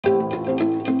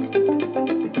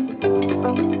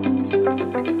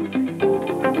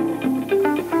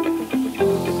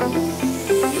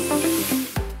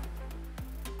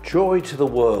Joy to the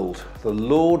world, the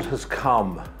Lord has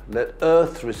come, let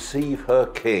earth receive her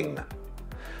King.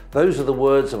 Those are the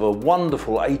words of a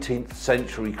wonderful 18th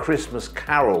century Christmas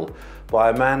carol by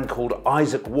a man called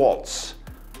Isaac Watts.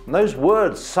 And those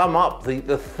words sum up the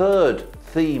third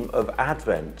theme of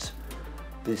Advent,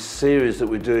 this series that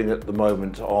we're doing at the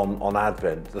moment on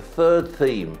Advent. The third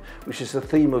theme, which is the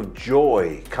theme of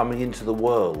joy coming into the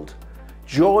world.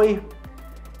 Joy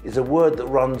is a word that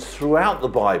runs throughout the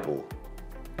Bible,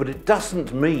 but it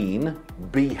doesn't mean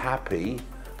be happy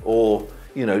or,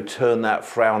 turn that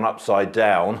frown upside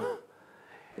down.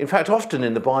 In fact, often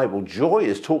in the Bible, joy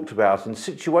is talked about in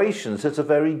situations that are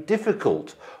very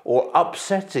difficult or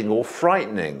upsetting or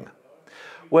frightening.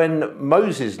 When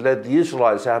Moses led the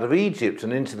Israelites out of Egypt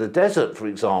and into the desert, for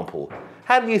example,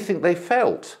 how do you think they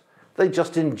felt? They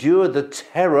just endured the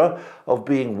terror of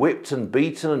being whipped and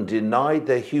beaten and denied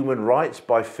their human rights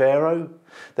by Pharaoh.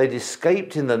 They'd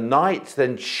escaped in the night,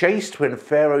 then chased when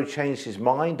Pharaoh changed his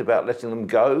mind about letting them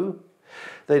go.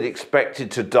 They'd expected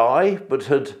to die,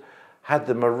 but had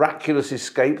the miraculous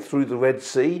escape through the Red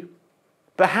Sea.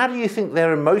 But how do you think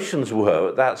their emotions were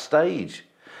at that stage?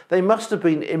 They must have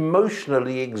been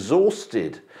emotionally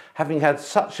exhausted, having had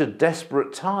such a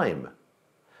desperate time.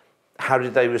 How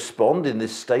did they respond in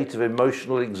this state of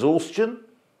emotional exhaustion?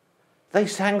 They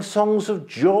sang songs of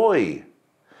joy.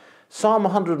 Psalm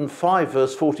 105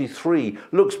 verse 43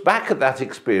 looks back at that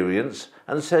experience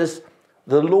and says,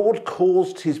 "The Lord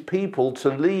caused his people to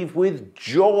leave with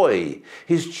joy,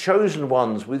 his chosen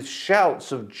ones with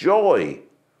shouts of joy."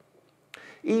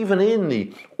 Even in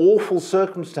the awful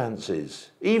circumstances,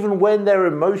 even when their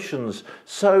emotions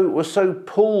were so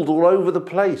pulled all over the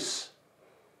place,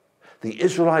 the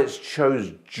Israelites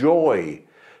chose joy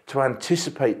to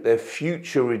anticipate their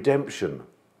future redemption.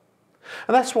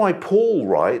 And that's why Paul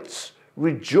writes,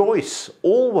 "Rejoice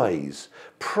always,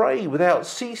 pray without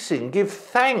ceasing, give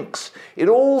thanks in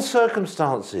all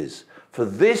circumstances, for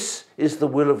this is the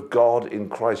will of God in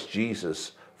Christ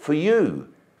Jesus for you."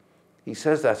 He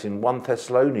says that in 1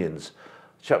 Thessalonians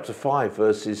chapter 5,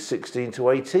 verses 16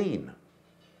 to 18.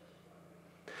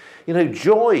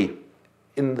 Joy,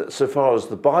 so far as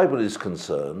the Bible is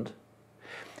concerned,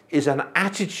 is an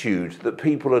attitude that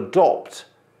people adopt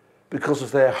because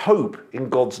of their hope in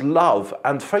God's love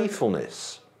and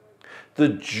faithfulness. The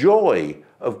joy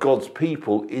of God's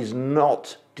people is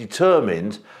not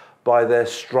determined by their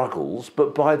struggles,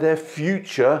 but by their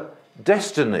future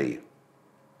destiny.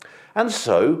 And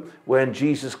so, when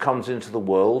Jesus comes into the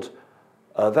world,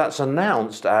 that's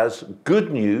announced as good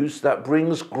news that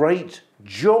brings great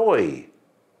joy.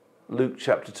 Luke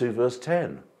chapter 2, verse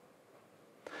 10.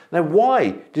 Now,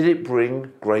 why did it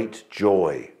bring great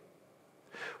joy?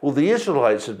 Well, the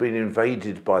Israelites had been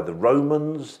invaded by the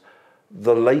Romans,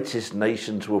 the latest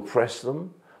nation to oppress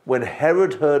them. When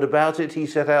Herod heard about it, he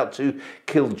set out to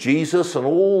kill Jesus, and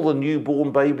all the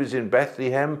newborn babies in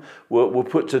Bethlehem were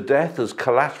put to death as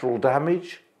collateral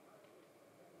damage.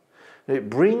 It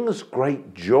brings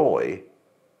great joy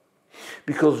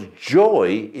because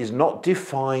joy is not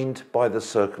defined by the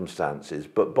circumstances,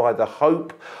 but by the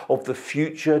hope of the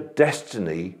future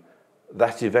destiny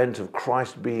that event of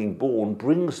Christ being born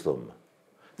brings them.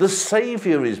 The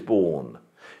Saviour is born.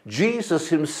 Jesus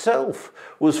himself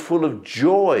was full of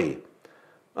joy.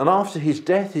 And after his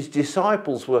death, his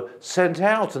disciples were sent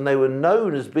out and they were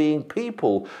known as being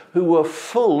people who were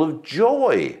full of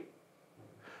joy.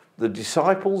 The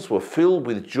disciples were filled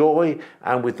with joy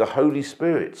and with the Holy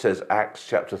Spirit, says Acts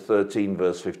chapter 13,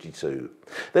 verse 52.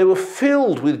 They were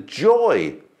filled with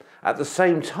joy at the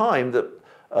same time that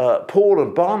Paul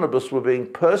and Barnabas were being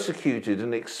persecuted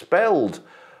and expelled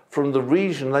from the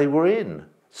region they were in.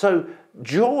 So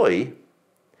joy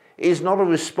is not a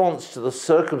response to the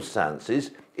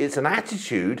circumstances, it's an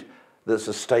attitude that's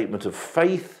a statement of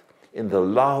faith in the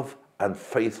love and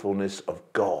faithfulness of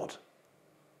God.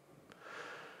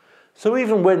 So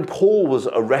even when Paul was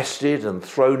arrested and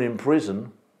thrown in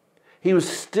prison, he was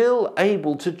still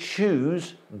able to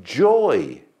choose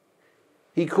joy.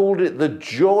 He called it the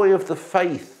joy of the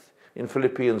faith in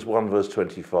Philippians 1 verse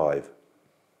 25.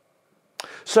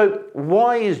 So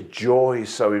why is joy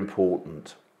so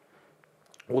important?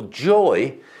 Well,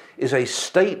 joy is a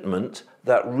statement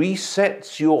that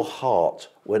resets your heart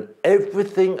when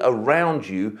everything around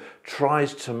you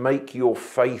tries to make your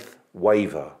faith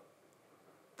waver.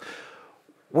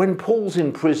 When Paul's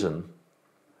in prison,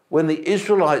 when the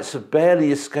Israelites have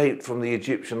barely escaped from the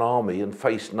Egyptian army and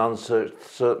faced an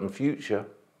uncertain future,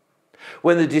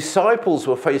 when the disciples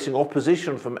were facing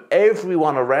opposition from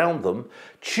everyone around them,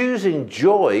 choosing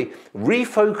joy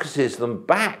refocuses them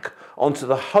back onto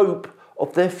the hope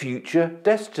of their future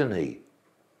destiny.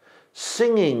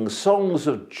 singing songs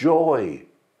of joy,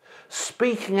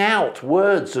 speaking out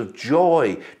words of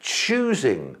joy,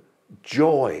 choosing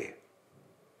joy.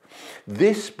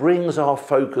 This brings our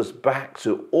focus back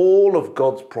to all of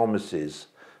God's promises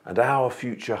and our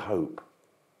future hope.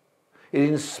 It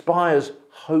inspires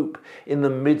hope in the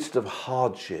midst of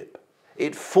hardship.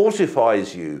 It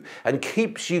fortifies you and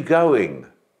keeps you going.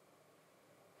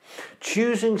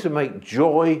 Choosing to make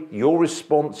joy your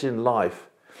response in life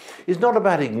is not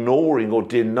about ignoring or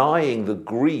denying the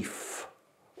grief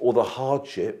or the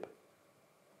hardship.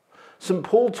 St.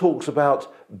 Paul talks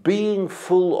about being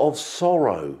full of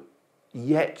sorrow,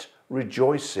 yet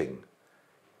rejoicing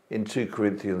in 2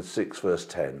 Corinthians 6 verse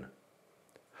 10.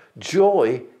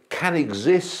 Joy can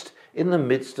exist in the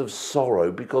midst of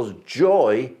sorrow because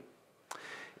joy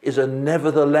is a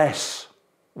nevertheless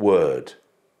word.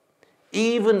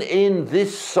 Even in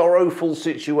this sorrowful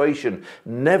situation,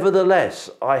 nevertheless,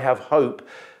 I have hope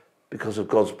because of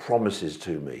God's promises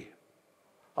to me.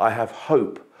 I have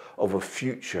hope of a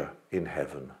future in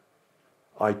heaven.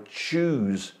 I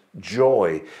choose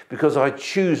joy because I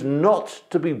choose not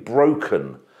to be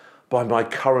broken by my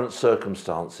current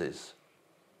circumstances.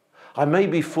 I may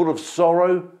be full of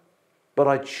sorrow, but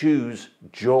I choose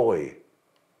joy.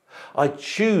 I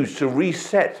choose to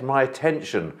reset my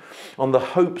attention on the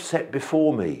hope set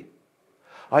before me.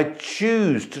 I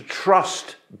choose to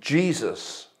trust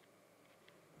Jesus.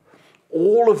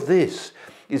 All of this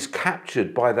is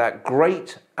captured by that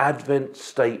great Advent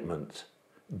statement.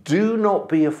 Do not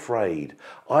be afraid.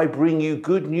 I bring you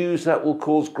good news that will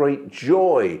cause great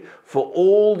joy for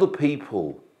all the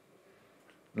people.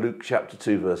 Luke chapter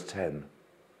 2 verse 10.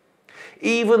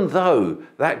 Even though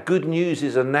that good news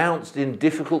is announced in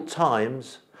difficult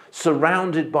times,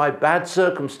 surrounded by bad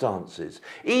circumstances,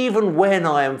 even when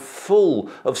I am full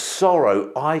of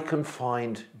sorrow, I can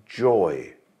find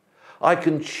joy. I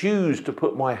can choose to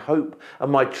put my hope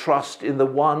and my trust in the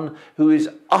one who is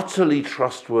utterly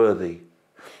trustworthy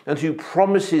and who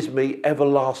promises me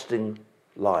everlasting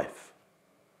life.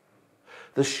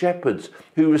 The shepherds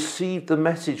who received the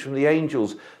message from the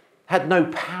angels had no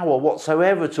power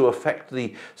whatsoever to affect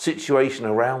the situation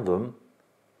around them.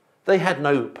 They had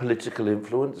no political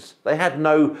influence. They had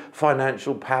no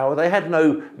financial power. They had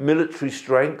no military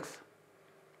strength.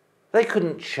 They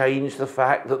couldn't change the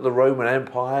fact that the Roman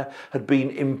Empire had been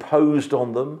imposed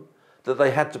on them, that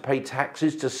they had to pay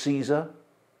taxes to Caesar.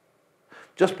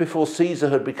 Just before Caesar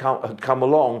had come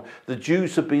along, the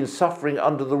Jews had been suffering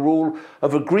under the rule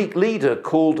of a Greek leader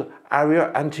called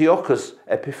Antiochus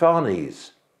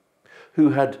Epiphanes, who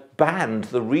had banned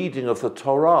the reading of the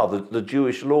Torah, the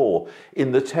Jewish law,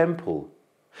 in the temple.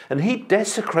 And he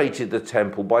desecrated the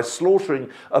temple by slaughtering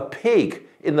a pig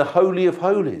in the Holy of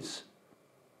Holies.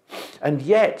 And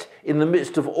yet, in the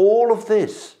midst of all of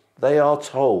this, they are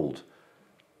told,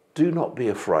 do not be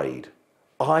afraid.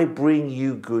 I bring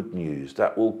you good news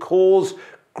that will cause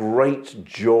great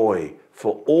joy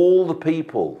for all the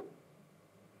people.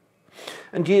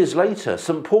 And years later,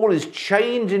 St. Paul is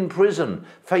chained in prison,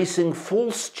 facing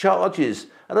false charges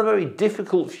and a very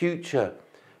difficult future.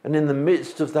 And in the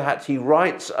midst of that, he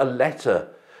writes a letter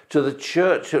to the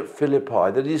church at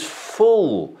Philippi that is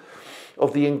full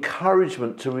of the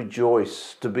encouragement to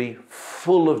rejoice, to be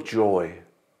full of joy.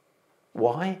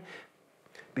 Why?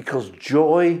 Because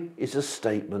joy is a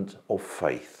statement of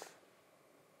faith.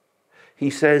 He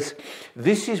says,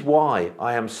 this is why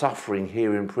I am suffering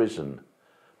here in prison,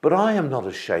 but I am not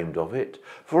ashamed of it,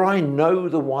 for I know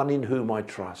the one in whom I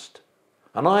trust.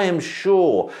 And I am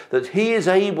sure that he is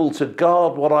able to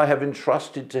guard what I have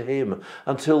entrusted to him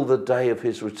until the day of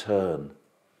his return.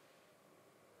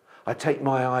 I take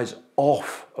my eyes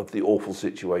off of the awful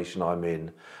situation I'm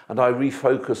in, and I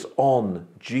refocus on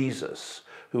Jesus,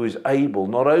 who is able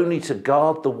not only to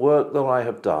guard the work that I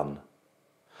have done,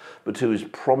 but who is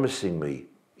promising me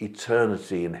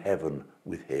eternity in heaven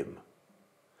with him.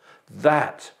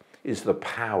 That is the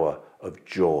power of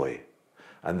joy.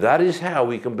 And that is how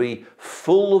we can be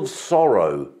full of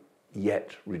sorrow,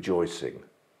 yet rejoicing.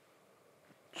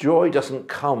 Joy doesn't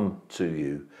come to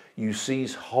you. You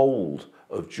seize hold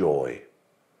of joy.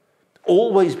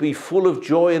 Always be full of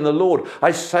joy in the Lord.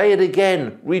 I say it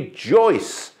again,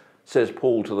 rejoice, says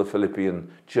Paul to the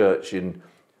Philippian church in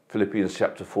Philippians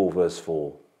chapter 4, verse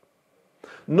 4.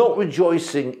 Not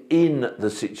rejoicing in the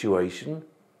situation,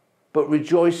 but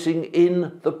rejoicing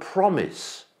in the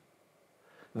promise.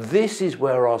 This is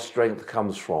where our strength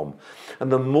comes from.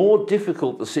 And the more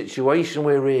difficult the situation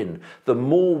we're in, the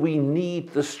more we need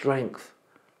the strength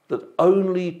that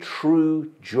only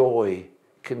true joy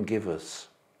can give us.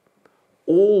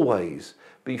 Always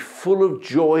be full of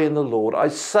joy in the Lord. I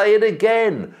say it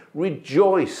again,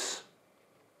 rejoice.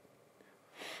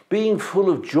 Being full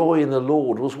of joy in the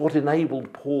Lord was what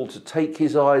enabled Paul to take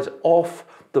his eyes off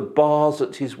the bars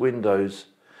at his windows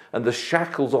and the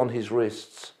shackles on his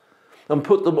wrists and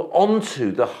put them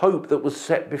onto the hope that was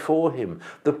set before him,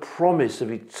 the promise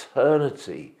of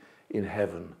eternity in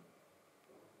heaven.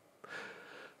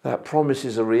 That promise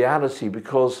is a reality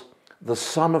because the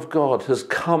Son of God has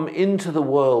come into the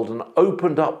world and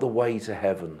opened up the way to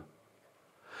heaven.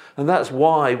 And that's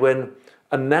why when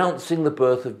announcing the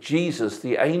birth of Jesus,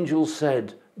 the angel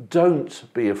said,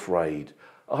 "Don't be afraid.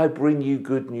 I bring you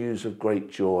good news of great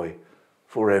joy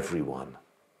for everyone.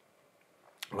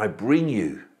 I bring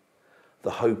you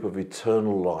the hope of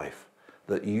eternal life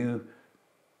that you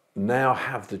now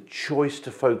have the choice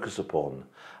to focus upon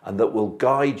and that will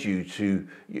guide you to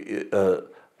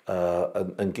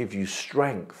and give you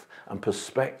strength and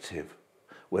perspective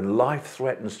when life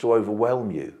threatens to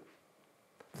overwhelm you."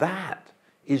 That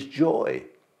is joy.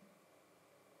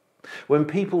 When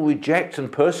people reject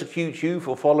and persecute you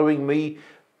for following me,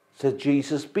 said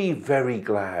Jesus, be very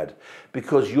glad,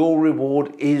 because your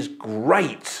reward is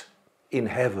great in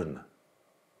heaven.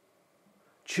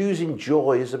 Choosing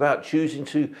joy is about choosing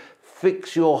to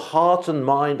fix your heart and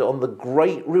mind on the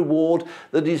great reward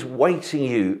that is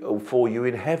waiting for you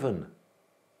in heaven.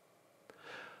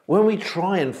 When we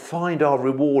try and find our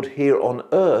reward here on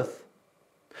earth,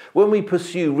 when we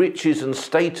pursue riches and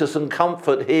status and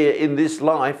comfort here in this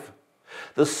life,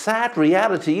 the sad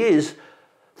reality is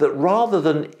that rather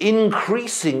than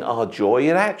increasing our joy,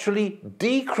 it actually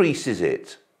decreases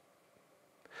it.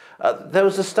 There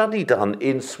was a study done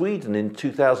in Sweden in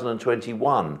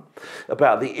 2021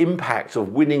 about the impact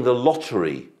of winning the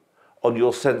lottery on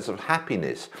your sense of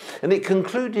happiness. And it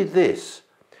concluded this: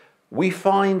 we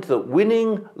find that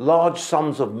winning large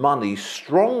sums of money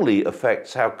strongly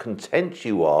affects how content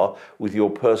you are with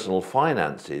your personal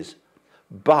finances,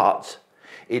 but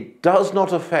it does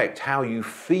not affect how you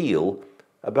feel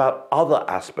about other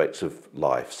aspects of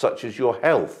life, such as your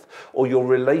health or your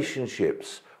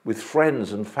relationships with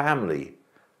friends and family,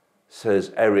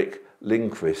 says Eric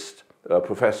Lindqvist, a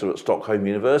professor at Stockholm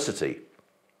University.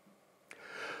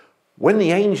 When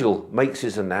the angel makes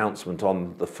his announcement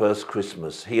on the first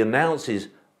Christmas, he announces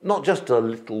not just a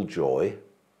little joy,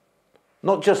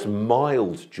 not just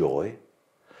mild joy,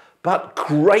 but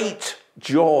great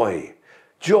joy.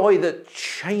 Joy that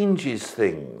changes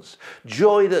things,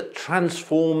 joy that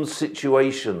transforms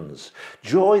situations,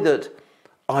 joy that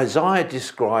Isaiah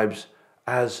describes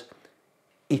as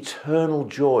eternal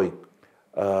joy,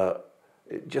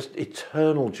 just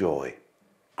eternal joy.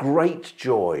 Great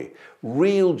joy,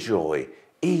 real joy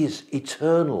is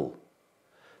eternal.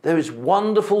 There is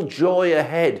wonderful joy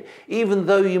ahead, even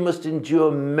though you must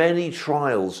endure many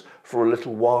trials for a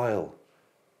little while,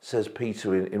 says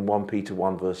Peter in 1 Peter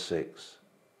 1 verse 6.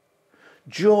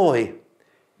 Joy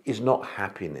is not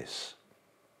happiness.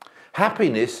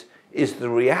 Happiness is the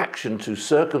reaction to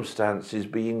circumstances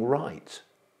being right.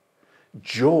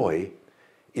 Joy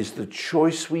is the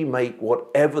choice we make,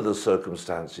 whatever the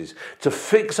circumstances, to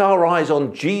fix our eyes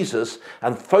on Jesus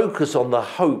and focus on the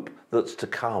hope that's to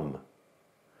come.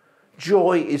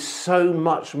 Joy is so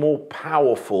much more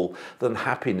powerful than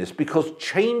happiness because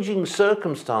changing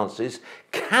circumstances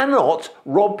cannot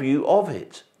rob you of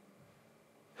it.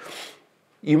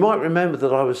 You might remember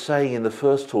that I was saying in the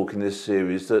first talk in this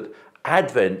series that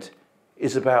Advent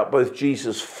is about both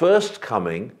Jesus' first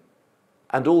coming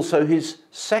and also his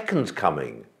second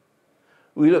coming.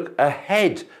 We look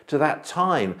ahead to that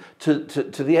time, to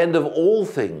the end of all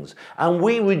things, and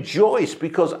we rejoice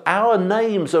because our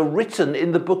names are written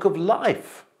in the book of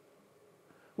life.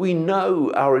 We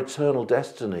know our eternal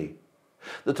destiny,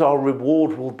 that our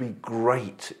reward will be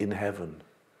great in heaven.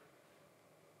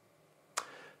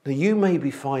 Now, you may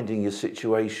be finding your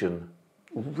situation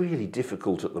really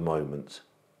difficult at the moment.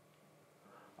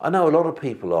 I know a lot of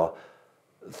people are.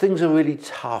 Things are really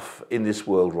tough in this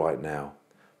world right now.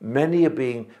 Many are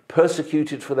being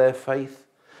persecuted for their faith.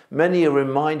 Many are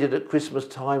reminded at Christmas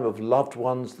time of loved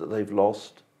ones that they've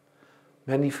lost.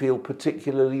 Many feel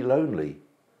particularly lonely.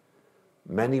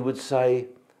 Many would say,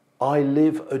 I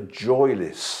live a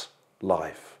joyless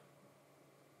life.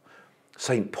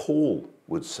 St. Paul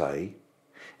would say,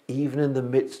 even in the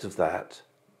midst of that,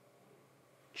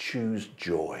 choose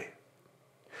joy.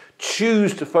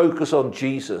 Choose to focus on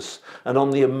Jesus and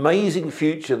on the amazing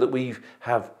future that we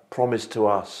have promised to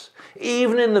us.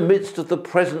 Even in the midst of the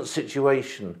present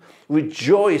situation,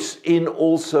 rejoice in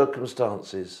all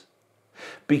circumstances.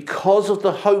 Because of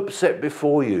the hope set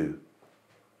before you,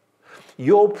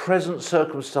 your present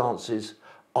circumstances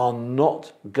are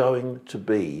not going to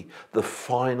be the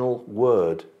final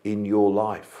word in your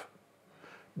life.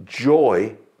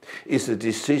 Joy is the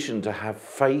decision to have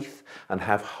faith and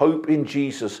have hope in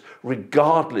Jesus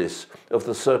regardless of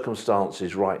the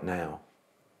circumstances right now.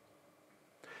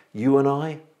 You and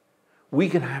I, we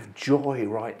can have joy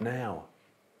right now.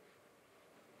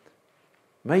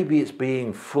 Maybe it's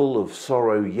being full of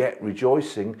sorrow yet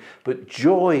rejoicing, but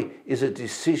joy is a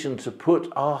decision to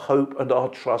put our hope and our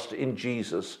trust in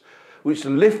Jesus, which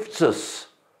lifts us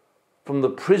from the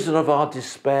prison of our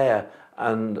despair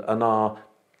and our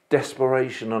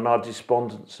desperation and our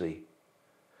despondency.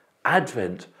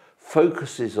 Advent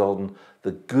focuses on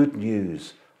the good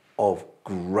news of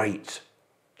great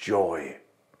joy.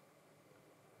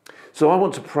 So I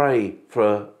want to pray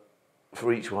for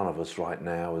each one of us right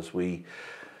now as we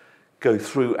go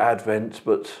through Advent,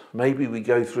 but maybe we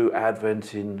go through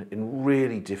Advent in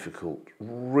really difficult,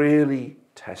 really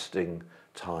testing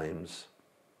times.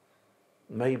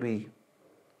 Maybe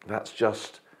that's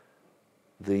just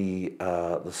the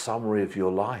summary of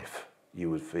your life, you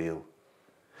would feel.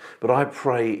 But I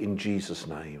pray in Jesus'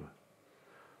 name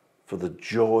for the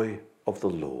joy of the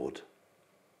Lord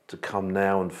to come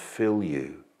now and fill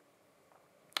you.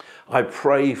 I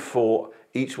pray for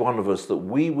each one of us that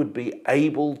we would be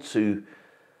able to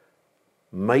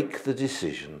make the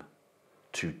decision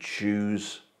to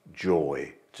choose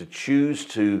joy, to choose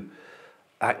to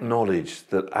acknowledge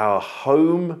that our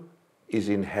home is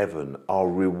in heaven, our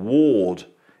reward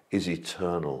is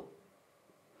eternal,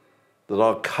 that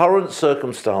our current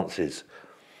circumstances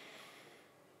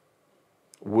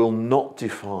will not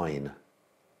define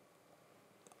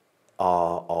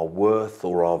our worth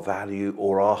or our value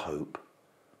or our hope.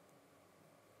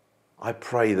 I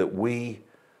pray that we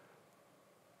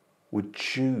would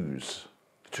choose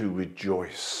to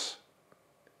rejoice,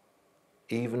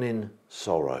 even in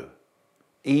sorrow,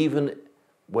 even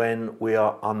when we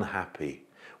are unhappy.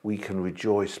 We can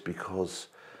rejoice because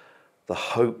the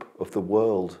hope of the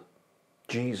world,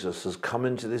 Jesus, has come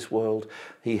into this world.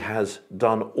 He has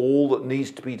done all that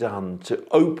needs to be done to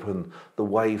open the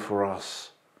way for us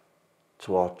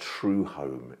to our true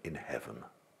home in heaven.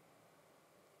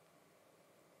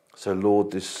 So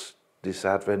Lord, this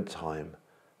Advent time,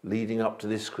 leading up to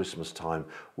this Christmas time,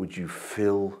 would you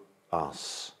fill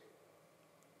us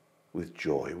with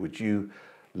joy? Would you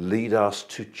lead us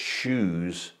to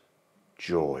choose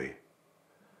joy,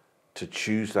 to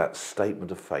choose that statement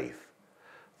of faith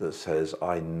that says,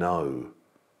 I know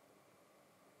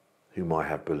whom I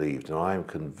have believed, and I am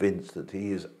convinced that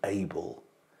he is able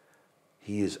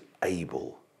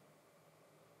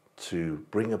to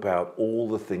bring about all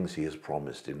the things he has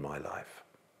promised in my life.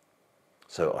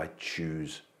 So I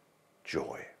choose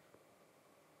joy.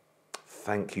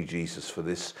 Thank you, Jesus, for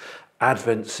this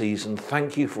Advent season.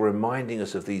 Thank you for reminding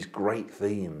us of these great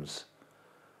themes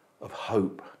of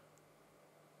hope,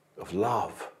 of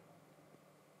love,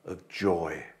 of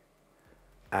joy,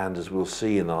 and as we'll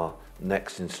see in our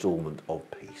next instalment, of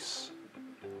peace.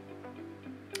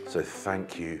 So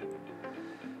thank you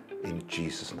in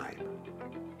Jesus' name.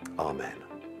 Amen.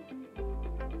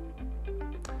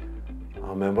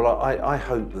 Amen. Well, I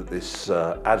hope that this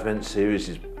Advent series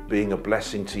is being a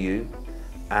blessing to you,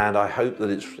 and I hope that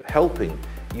it's helping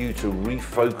you to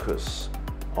refocus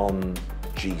on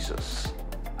Jesus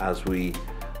as we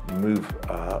move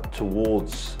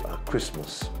towards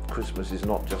Christmas. Christmas is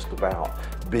not just about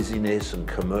busyness and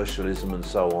commercialism and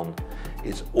so on.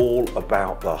 It's all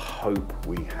about the hope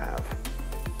we have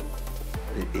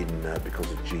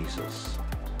because of Jesus.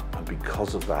 And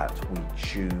because of that, we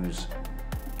choose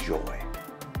joy.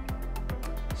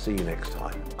 See you next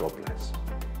time. God bless.